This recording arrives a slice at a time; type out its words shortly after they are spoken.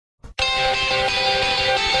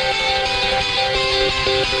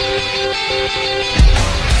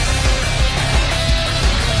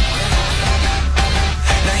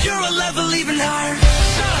Now you're a level even higher.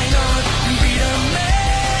 Shine on and be the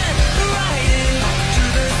man. Riding to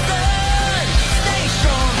the sun. Stay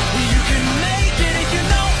strong. You can make it if you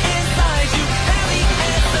know inside you have the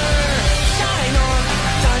answer. Shine on.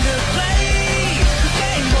 Time to play.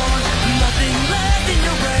 Game on. Nothing left in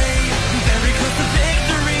your way. Very close to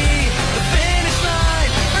victory. The finish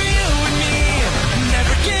line for you and me.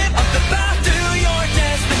 Never give up the path to your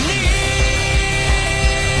destiny.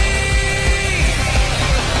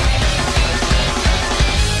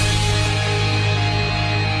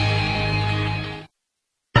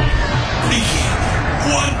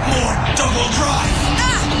 One more double drive.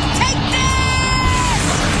 Take this!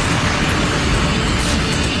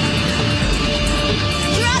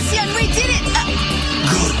 Gracian, we did it!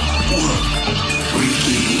 Good work,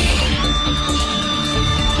 Ricky.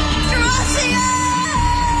 Gracian.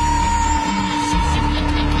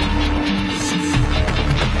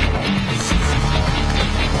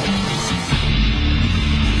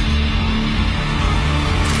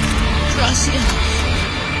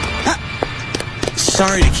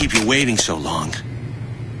 Sorry to keep you waiting so long.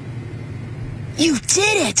 You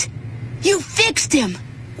did it! You fixed him!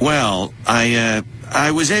 Well, I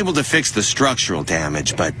was able to fix the structural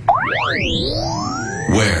damage, but...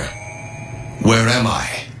 Where am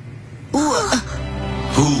I?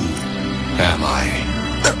 Who am I?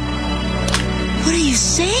 What are you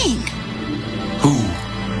saying?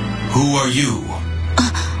 Who are you?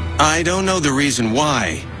 I don't know the reason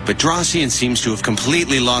why, but Dracian seems to have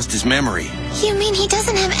completely lost his memory. You mean he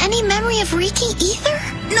doesn't have any memory of Riki either?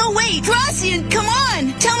 No, wait! Gracian, come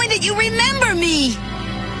on! Tell me that you remember me!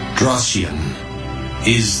 Dracian.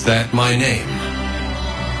 Is that my name?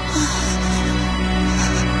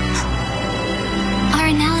 Our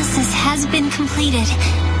analysis has been completed.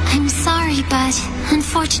 I'm sorry, but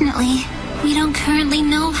unfortunately, we don't currently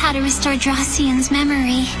know how to restore Dracian's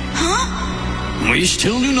memory. Huh? We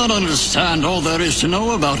still do not understand all there is to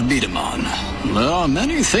know about Daman. There are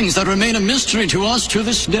many things that remain a mystery to us to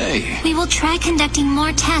this day. We will try conducting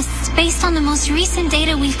more tests based on the most recent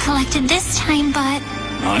data we've collected this time, but...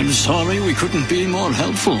 I'm sorry we couldn't be more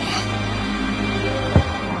helpful.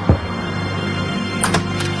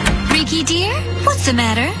 Riki, dear? What's the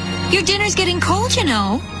matter? Your dinner's getting cold, you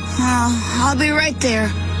know. I'll be right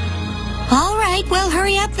there. All right, well,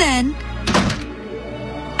 hurry up then.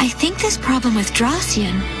 I think this problem with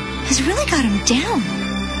Dracian has really got him down.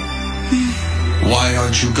 Why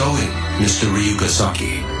aren't you going, Mr.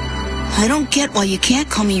 Ryugasaki? I don't get why you can't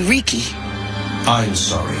call me Riki. I'm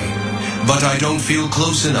sorry, but I don't feel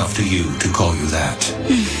close enough to you to call you that.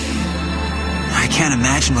 I can't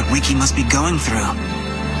imagine what Riki must be going through.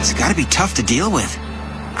 It's gotta be tough to deal with.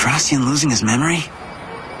 Dracian losing his memory.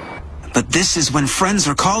 But this is when friends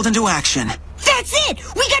are called into action. That's it!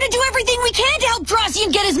 We gotta do everything we can to help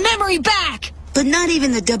Dracian get his memory back! But not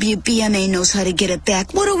even the WBMA knows how to get it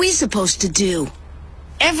back. What are we supposed to do?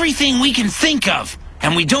 Everything we can think of,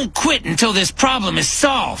 and we don't quit until this problem is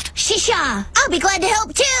solved. Shisha! I'll be glad to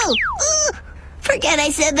help too! Ooh, forget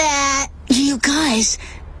I said that. You guys...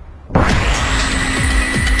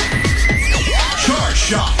 Charge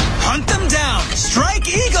shot! Hunt them down! Strike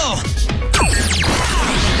Eagle!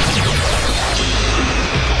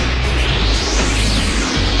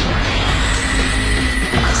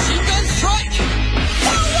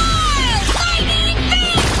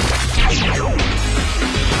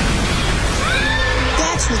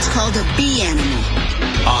 That's what's called a bee animal.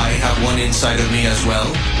 I have one inside of me as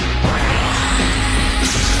well.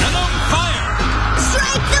 Daman fire!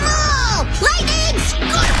 Strike them all! Lightning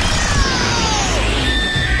Scorpio!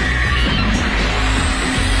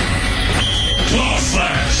 Claw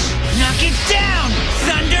slash! Knock it down!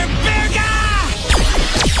 Thunderberga!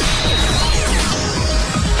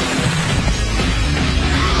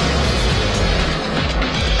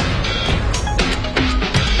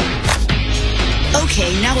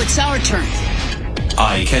 Okay, now it's our turn.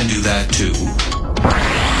 I can do that too.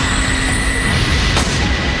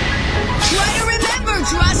 Try to remember,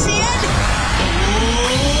 Dracian!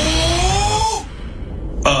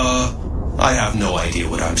 I have no idea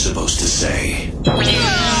what I'm supposed to say. Do we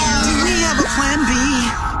have a plan B?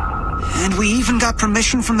 And we even got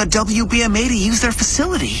permission from the WBMA to use their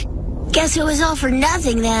facility. Guess it was all for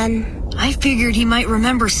nothing then. I figured he might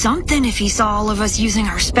remember something if he saw all of us using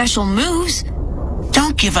our special moves.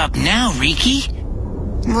 Don't give up now, Riki.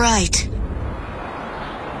 Right.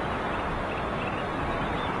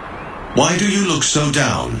 Why do you look so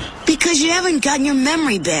down? Because you haven't gotten your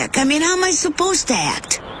memory back. I mean, how am I supposed to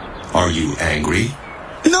act? Are you angry?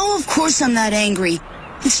 No, of course I'm not angry.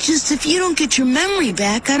 It's just if you don't get your memory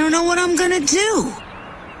back, I don't know what I'm gonna do.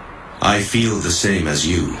 I feel the same as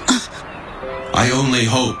you. I only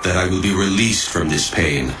hope that I will be released from this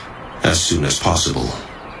pain as soon as possible.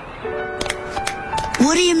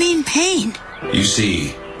 What do you mean, pain? You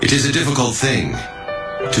see, it is a difficult thing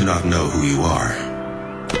to not know who you are.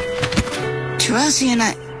 Drassian,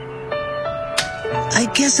 I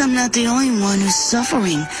guess I'm not the only one who's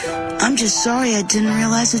suffering. I'm just sorry I didn't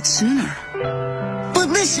realize it sooner. But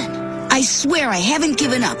listen, I swear I haven't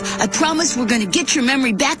given up. I promise we're gonna get your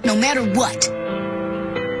memory back no matter what.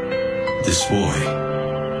 This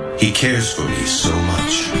boy, he cares for me so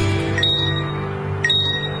much.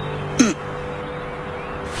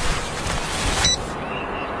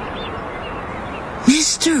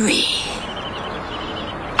 Mystery.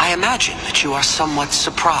 I imagine that you are somewhat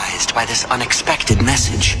surprised by this unexpected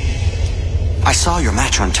message. I saw your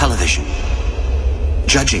match on television.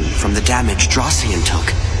 Judging from the damage Drassian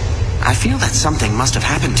took, I feel that something must have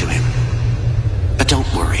happened to him. But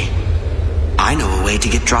don't worry. I know a way to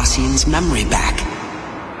get Drassian's memory back.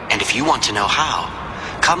 And if you want to know how,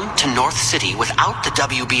 come to North City without the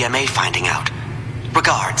WBMA finding out.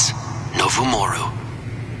 Regards, Novumoru.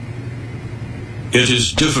 It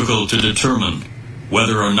is difficult to determine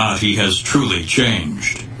whether or not he has truly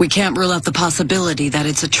changed. We can't rule out the possibility that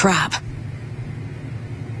it's a trap.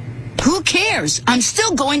 Who cares? I'm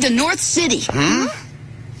still going to North City.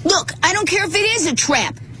 Look, I don't care if it is a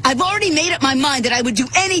trap. I've already made up my mind that I would do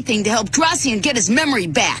anything to help Drassian get his memory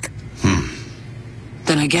back.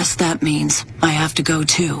 Then I guess that means I have to go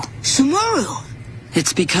too. Sumaru.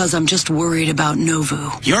 It's because I'm just worried about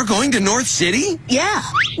Novu. You're going to North City? Yeah.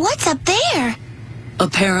 What's up there?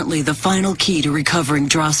 Apparently, the final key to recovering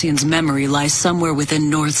Drassian's memory lies somewhere within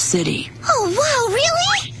North City. Oh, wow,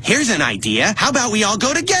 really? Here's an idea. How about we all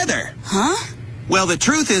go together? Huh? Well, the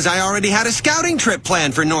truth is I already had a scouting trip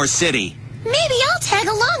planned for North City. Maybe I'll tag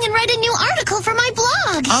along and write a new article for my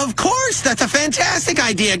blog. Of course! That's a fantastic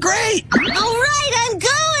idea. Great! All right, I'm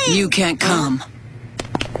going. You can't come.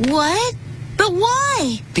 What? But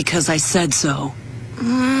why? Because I said so.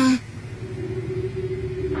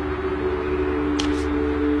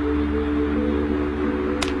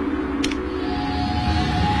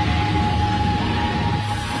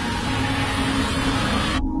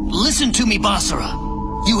 Listen to me, Basara.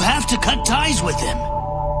 You have to cut ties with him.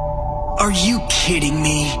 Are you kidding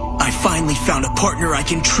me? I finally found a partner I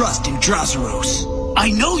can trust in Drazaros.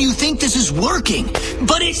 I know you think this is working,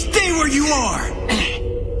 but it's... Stay where you are!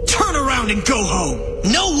 Turn around and go home!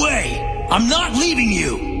 No way! I'm not leaving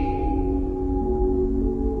you!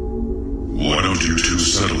 Why don't you two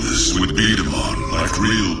settle this with Biedemon like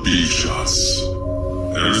real B-shots?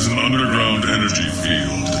 There is an underground energy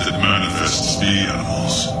field that manifests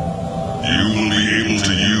B-animals. You will be able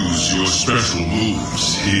to use your special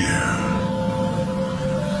moves here.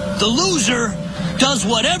 The loser does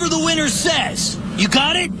whatever the winner says. You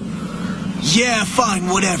got it? Yeah, fine,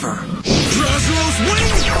 whatever. Drazaros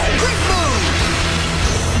wins! Quick move!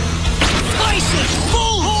 Isis,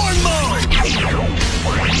 full horn mode!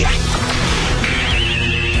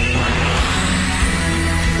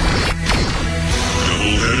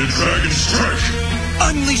 Double-headed dragon strike!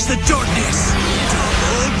 Unleash the darkness!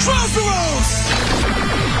 Double Drazaros!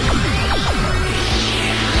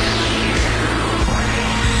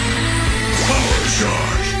 Power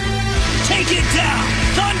charge! Take it down!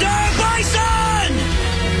 Thunder Bison!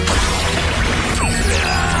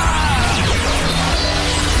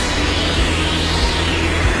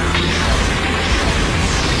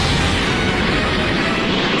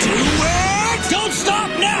 Do it! Don't stop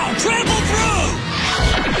now! Trample through!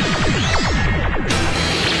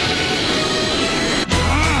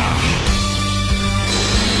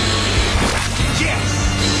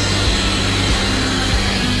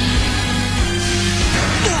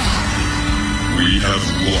 We have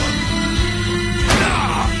won.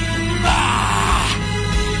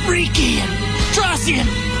 Riki and Drassian,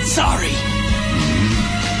 sorry.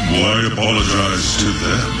 Why apologize to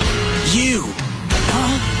them? You!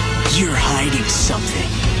 You're hiding something.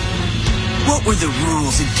 What were the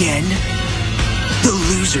rules again? The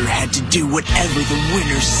loser had to do whatever the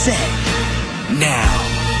winner said. Now,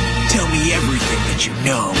 tell me everything that you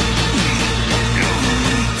know.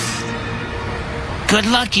 Good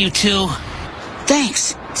luck, you two.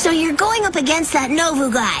 Thanks. So you're going up against that Novu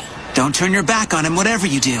guy. Don't turn your back on him, whatever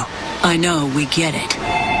you do. I know, we get it.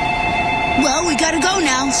 Well, we gotta go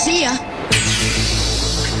now. See ya.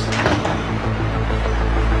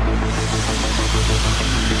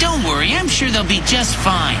 Don't worry, I'm sure they'll be just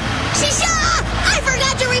fine. Shisha! I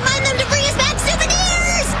forgot to remind them to bring us back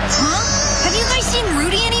souvenirs! Huh? Have you guys seen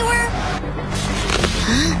Rudy anywhere?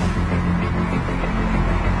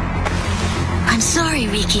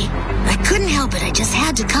 Riki. I couldn't help it. I just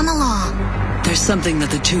had to come along. There's something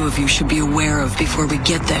that the two of you should be aware of before we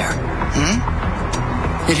get there.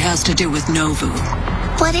 It has to do with Novu.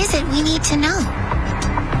 What is it we need to know?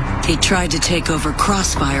 He tried to take over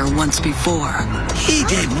Crossfire once before. He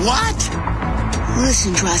did what?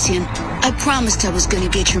 Listen, Dracian, I promised I was gonna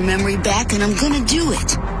get your memory back, and I'm gonna do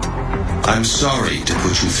it. I'm sorry to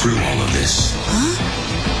put you through all of this. Huh?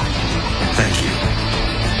 Thank you.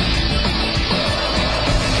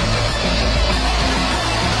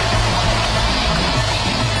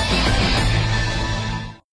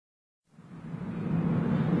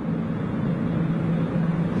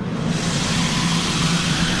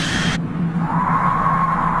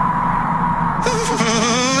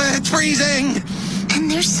 It's freezing!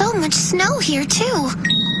 And there's so much snow here, too.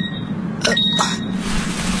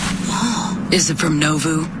 Is it from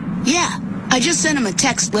Novu? Yeah, I just sent him a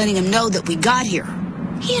text letting him know that we got here.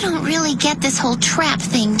 You don't really get this whole trap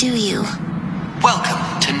thing, do you?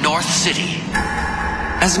 Welcome to North City.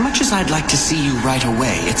 As much as I'd like to see you right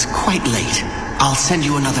away, it's quite late. I'll send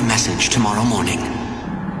you another message tomorrow morning.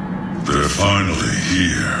 They're finally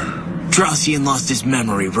here. Dracian lost his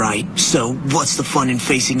memory, right? So what's the fun in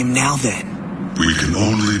facing him now then? We can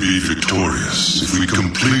only be victorious if we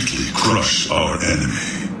completely crush our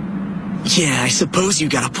enemy. Yeah, I suppose you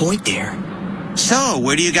got a point there. So,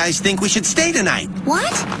 where do you guys think we should stay tonight?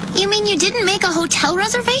 What? You mean you didn't make a hotel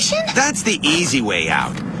reservation? That's the easy way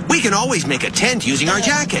out. We can always make a tent using our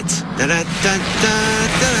jackets.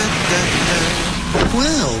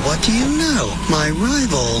 Well, what do you know? My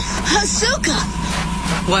rival. Asuka!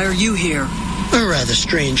 Why are you here? A rather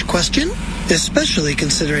strange question, especially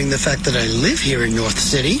considering the fact that I live here in North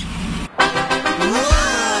City.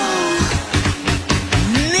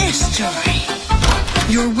 Mystery!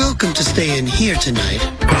 You're welcome to stay in here tonight.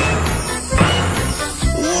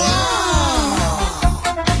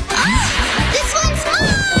 This one's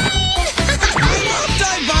mine! I love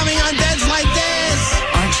dive bombing on beds like this!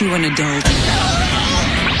 Aren't you an adult?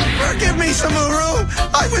 Forgive me, Samuru.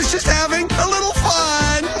 I was just having a little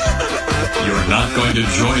fun. You're not going to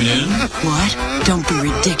join in? What? Don't be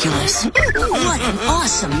ridiculous. What an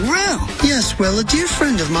awesome room! Yes, well, a dear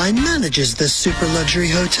friend of mine manages this super luxury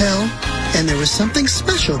hotel, and there was something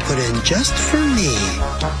special put in just for me.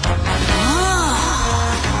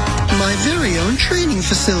 My very own training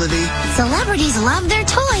facility. Celebrities love their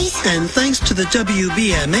toys. And thanks to the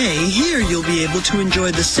WBMA, here you'll be able to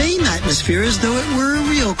enjoy the same atmosphere as though it were a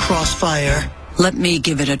real Crossfire. Let me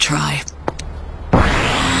give it a try.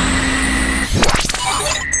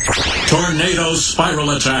 Tornado spiral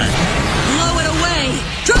attack. Blow it away!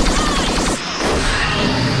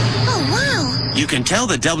 Oh, wow. You can tell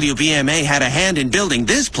the WBMA had a hand in building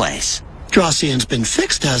this place. Dracian's been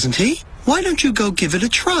fixed, hasn't he? Why don't you go give it a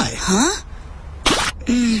try? Huh?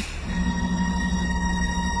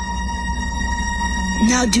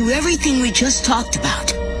 Now do everything we just talked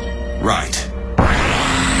about. Right.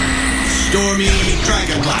 Stormy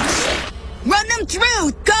Dragon Blast. Run them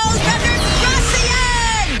through! Go Thunder Dracian!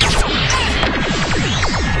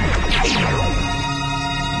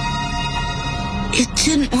 It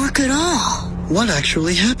didn't work at all. What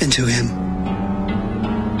actually happened to him?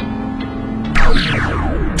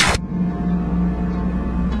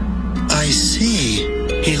 I see.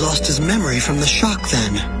 He lost his memory from the shock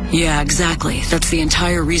then. Yeah, exactly. That's the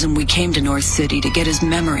entire reason we came to North City, to get his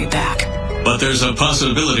memory back. But there's a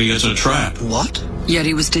possibility it's a trap. What? Yet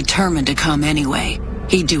he was determined to come anyway.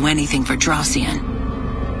 He'd do anything for Dracian.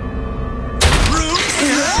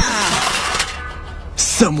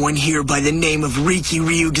 Someone here by the name of Riki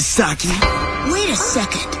Ryugasaki? Wait a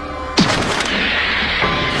second.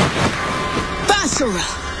 Basara!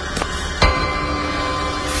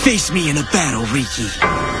 Face me in a battle, Riki.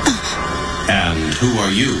 And who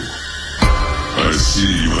are you? I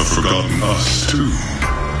see you have forgotten us, too.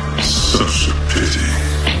 Such a pity.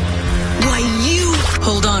 Why, you...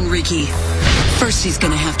 Hold on, Riki. First he's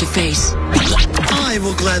gonna have to face... I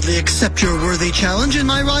will gladly accept your worthy challenge in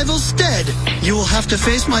my rival's stead. You will have to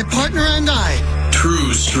face my partner and I.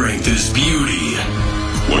 True strength is beauty.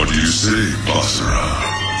 What do you say, Basara?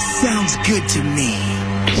 Sounds good to me.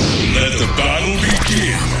 Let the battle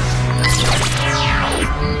begin.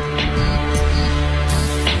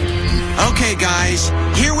 Okay, guys,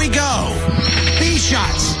 here we go.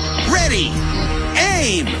 B-shots. Ready.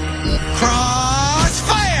 Aim.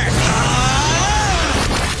 Crossfire.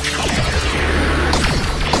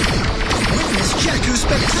 Witness Jakku's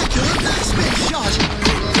spectacular backspin shot.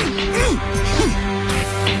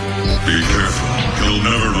 Be careful. He'll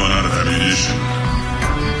never run out of ammunition.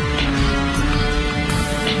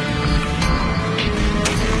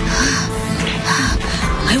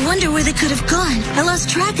 wonder where they could have gone. I lost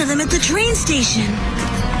track of them at the train station.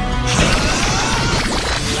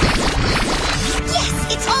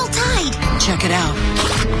 Yes, it's all tied. Check it out.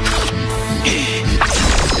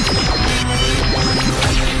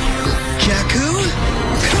 Jakku?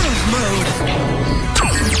 Curve mode.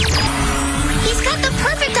 He's got the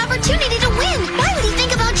perfect opportunity to win. Why would he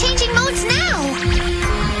think about changing modes now?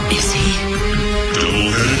 Is he?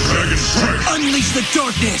 Double-headed dragon strike. Unleash the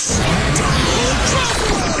darkness!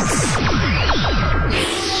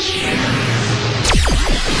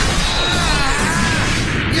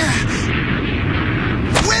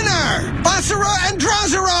 Winner! Basara and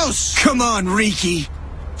Drazaros! Come on, Riki.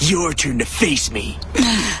 Your turn to face me.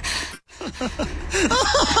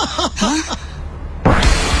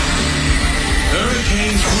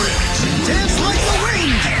 Hurricane Drift. Dance like the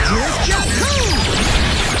wind! Here's Jakku!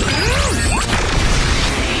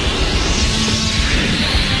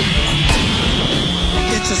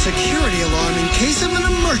 It's a security alarm in case of an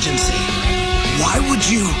emergency. Why would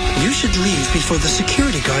you? You should leave before the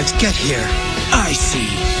security guards get here. I see.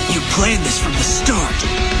 You planned this from the start.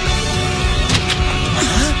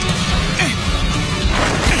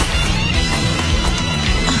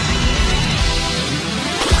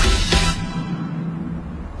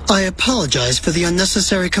 I apologize for the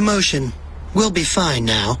unnecessary commotion. We'll be fine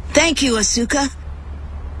now. Thank you, Asuka.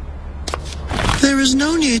 There is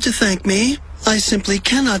no need to thank me. I simply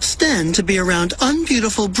cannot stand to be around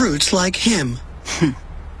unbeautiful brutes like him.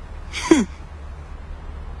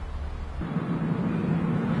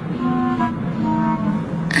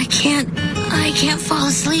 I can't fall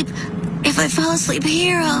asleep. If I fall asleep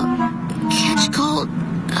here, I'll catch cold.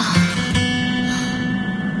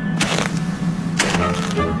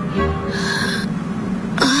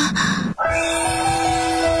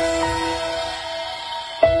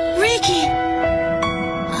 Riki!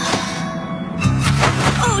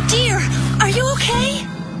 Oh dear, are you okay?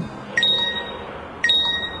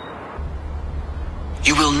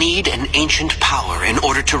 You will need an ancient power in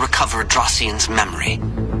order to recover Dracian's memory.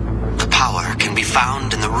 The power can be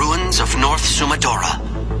found in the ruins of North Sumadora.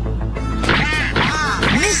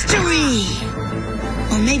 Mystery!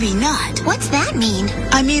 Or maybe not. What's that mean?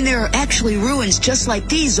 I mean, there are actually ruins just like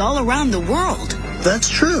these all around the world. That's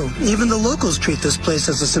true. Even the locals treat this place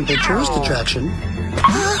as a simple tourist attraction.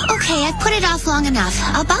 Okay, I've put it off long enough.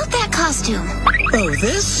 About that costume. Oh,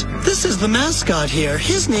 this? This is the mascot here.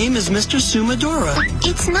 His name is Mr. Sumadora.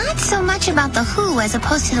 It's not so much about the who as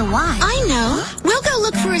opposed to the why. I know. We'll go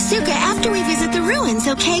look for Asuka after we visit the ruins,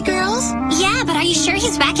 okay, girls? Yeah, but are you sure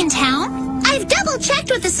he's back in town? I've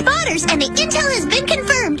double-checked with the spotters, and the intel has been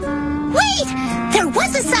confirmed. Wait! There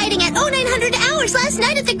was a sighting at 0900 hours last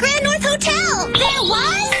night at the Grand North Hotel. There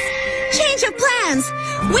was? Change of plans.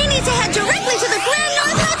 We need to head directly to the Grand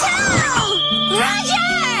North Hotel.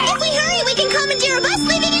 Roger! If we hurry, we can commandeer a bus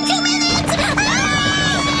leaving in 2 minutes.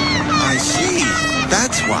 I see.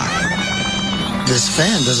 That's why. This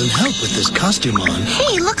fan doesn't help with this costume on.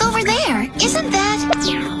 Hey, look over there. Isn't that...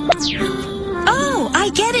 Oh, I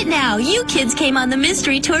get it now. You kids came on the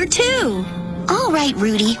mystery tour, too. All right,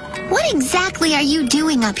 Rudy. What exactly are you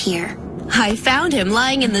doing up here? I found him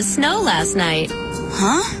lying in the snow last night.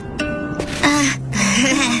 Huh?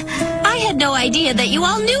 I had no idea that you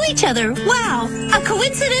all knew each other. Wow, a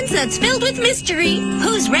coincidence that's filled with mystery.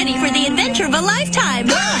 Who's ready for the adventure of a lifetime?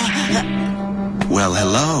 Well,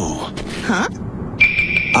 hello. Huh?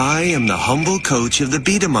 I am the humble coach of the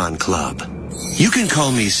Daman Club. You can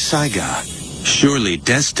call me Saiga. Surely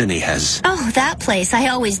destiny has... Oh, that place. I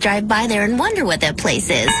always drive by there and wonder what that place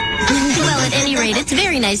is. Well, at any rate, it's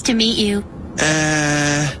very nice to meet you.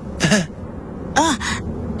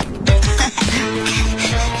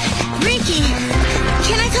 Riki,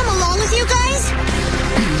 can I come along with you guys?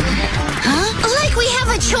 Huh? Like we have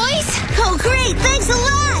a choice? Oh, great. Thanks a lot.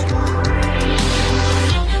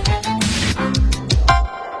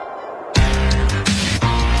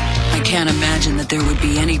 I can't imagine that there would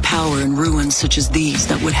be any power in ruins such as these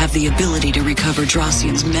that would have the ability to recover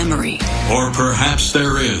Dracian's memory. Or perhaps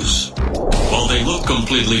there is. While they look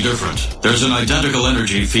completely different, there's an identical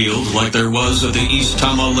energy field like there was at the East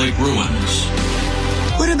Tama Lake ruins.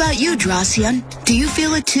 What about you, Dracian? Do you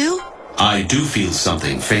feel it too? I do feel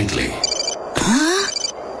something faintly. Huh?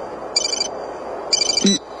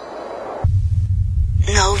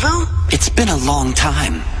 Novu? It's been a long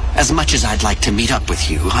time. As much as I'd like to meet up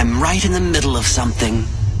with you, I'm right in the middle of something.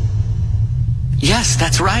 Yes,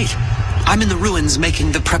 that's right. I'm in the ruins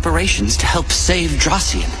making the preparations to help save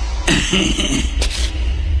Dracian.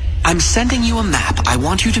 I'm sending you a map. I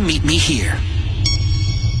want you to meet me here.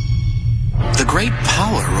 The great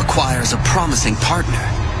power requires a promising partner,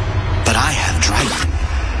 but I have Dragon.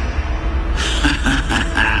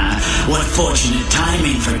 What fortunate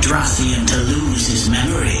timing for Dracian to lose his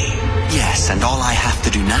memory. Yes, and all I have to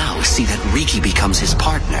do now is see that Riki becomes his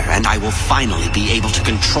partner, and I will finally be able to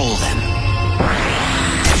control them.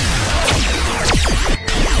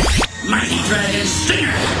 Mighty Dragon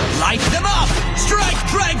Stinger! Light them up! Strike,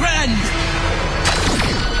 Dragon!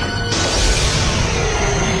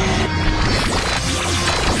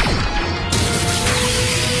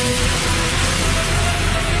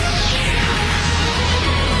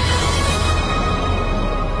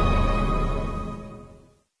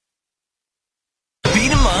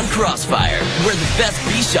 Daman Crossfire, where the best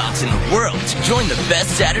B-Shots in the world join the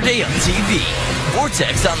best Saturday on TV.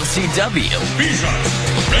 Vortex on the CW. B-Shots,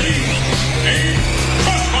 ready, aim,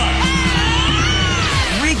 crossfire!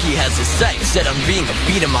 Riki has his sights set on being a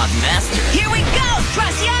beat-em-on master. Here we go,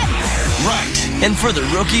 Dracian! Right. And for the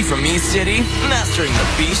rookie from East City, mastering the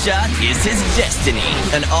B-Shot is his destiny.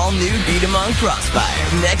 An all-new beat-em-on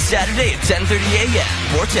Crossfire. Next Saturday at 10:30 a.m.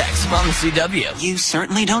 Vortex on the CW. You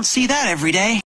certainly don't see that every day.